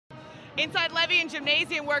Inside Levien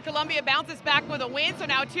Gymnasium, where Columbia bounces back with a win, so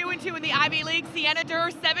now 2-2 in the Ivy League. Sienna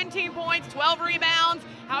Durr, 17 points, 12 rebounds.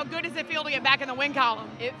 How good does it feel to get back in the win column?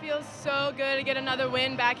 It feels so good to get another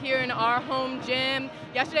win back here in our home gym.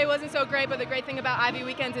 Yesterday wasn't so great, but the great thing about Ivy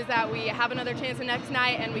weekends is that we have another chance the next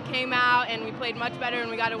night, and we came out and we played much better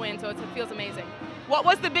and we got a win, so it feels amazing. What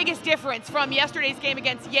was the biggest difference from yesterday's game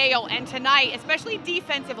against Yale and tonight, especially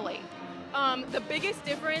defensively? The biggest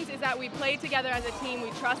difference is that we played together as a team. We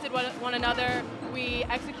trusted one another. We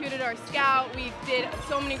executed our scout. We did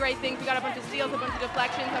so many great things. We got a bunch of steals, a bunch of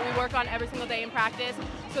deflections that we work on every single day in practice.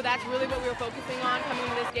 So that's really what we were focusing on coming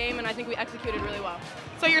into this game, and I think we executed really well.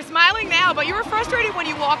 So you're smiling now, but you were frustrated when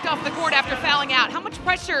you walked off the court after fouling out. How much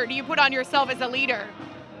pressure do you put on yourself as a leader?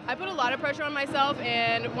 I put a lot of pressure on myself,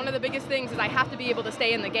 and one of the biggest things is I have to be able to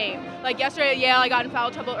stay in the game. Like yesterday at Yale, I got in foul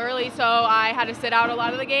trouble early, so I had to sit out a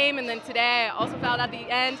lot of the game, and then today I also fouled at the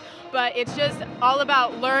end. But it's just all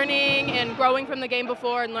about learning and growing from the game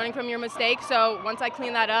before and learning from your mistakes, so once I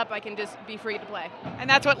clean that up, I can just be free to play. And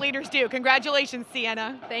that's what leaders do. Congratulations,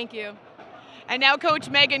 Sienna. Thank you. And now Coach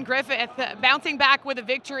Megan Griffith bouncing back with a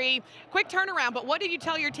victory. Quick turnaround, but what did you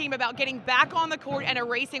tell your team about getting back on the court and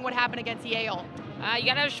erasing what happened against Yale? You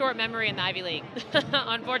got to have a short memory in the Ivy League.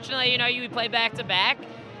 Unfortunately, you play back-to-back,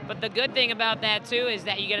 but the good thing about that, too, is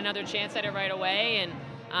that you get another chance at it right away, and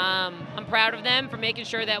I'm proud of them for making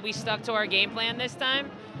sure that we stuck to our game plan this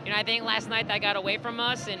time. I think last night that got away from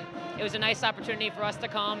us, and it was a nice opportunity for us to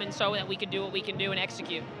come and show that we could do what we can do and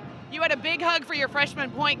execute. You had a big hug for your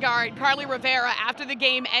freshman point guard, Carly Rivera, after the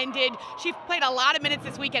game ended. She played a lot of minutes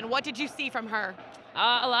this weekend. What did you see from her?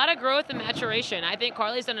 A lot of growth and maturation. I think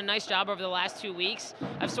Carly's done a nice job over the last 2 weeks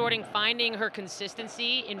of finding her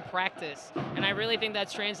consistency in practice. And I really think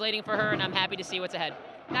that's translating for her, and I'm happy to see what's ahead.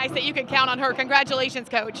 Nice that you can count on her. Congratulations,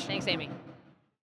 Coach. Thanks, Amy.